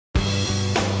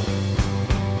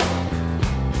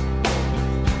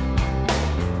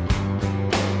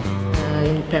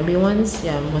primary ones,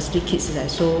 mostly kids are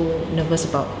so nervous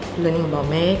about learning about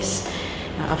maths.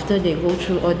 After they go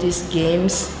through all these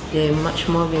games, they're much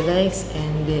more relaxed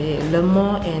and they learn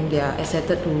more and they are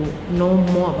excited to know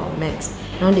more about maths.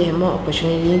 Now they have more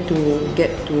opportunity to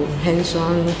get to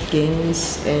hands-on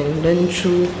games and learn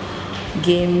through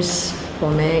games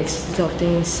for maths, these sort of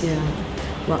things.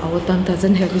 But our time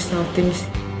doesn't have these sort of things.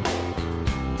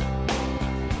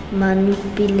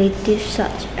 Manipulative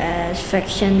such as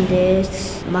fraction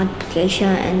lists, multiplication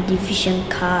and division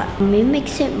card. It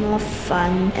makes it more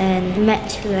fun and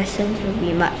math lessons will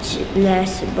be much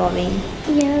less boring.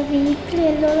 Yeah, we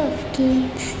play a lot of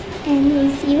games and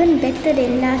it's even better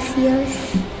than last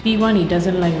year's. P1 he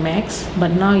doesn't like maths,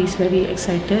 but now he's very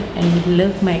excited and he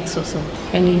loves maths also,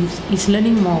 and he's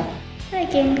learning more. I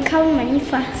can count money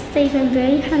faster. If I'm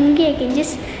very hungry, I can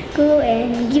just go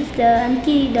and give the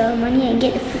auntie the money and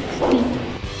get the food quickly.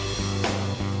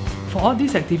 For all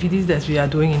these activities that we are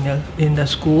doing in the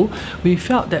school, we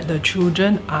felt that the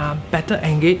children are better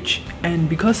engaged, and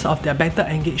because of their better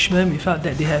engagement, we felt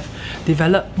that they have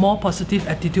developed more positive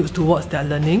attitudes towards their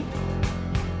learning.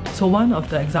 So one of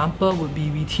the example would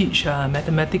be we teach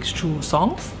mathematics through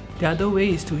songs. The other way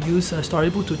is to use a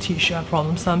storybook to teach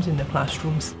problem sums in the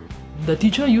classrooms. The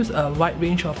teacher used a wide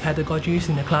range of pedagogies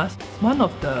in the class. One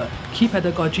of the key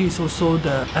pedagogy is also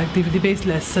the activity-based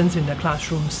lessons in the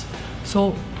classrooms.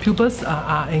 So pupils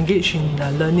are engaged in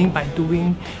learning by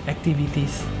doing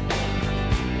activities.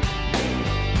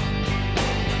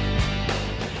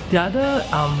 The other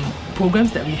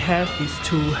programs that we have is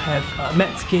to have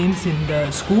maths games in the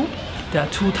school. There are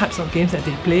two types of games that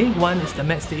they play. One is the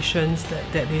maths stations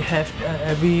that they have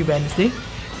every Wednesday.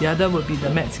 The other will be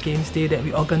the maths games day that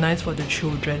we organize for the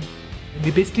children. We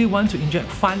basically want to inject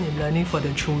fun in learning for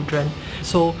the children.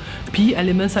 So PE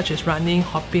elements such as running,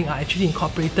 hopping are actually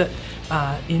incorporated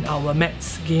in our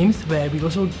maths games, where we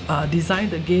also design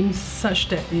the games such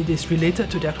that it is related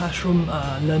to their classroom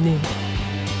learning.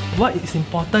 What is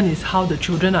important is how the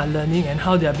children are learning and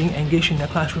how they are being engaged in the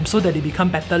classroom so that they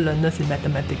become better learners in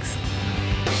mathematics.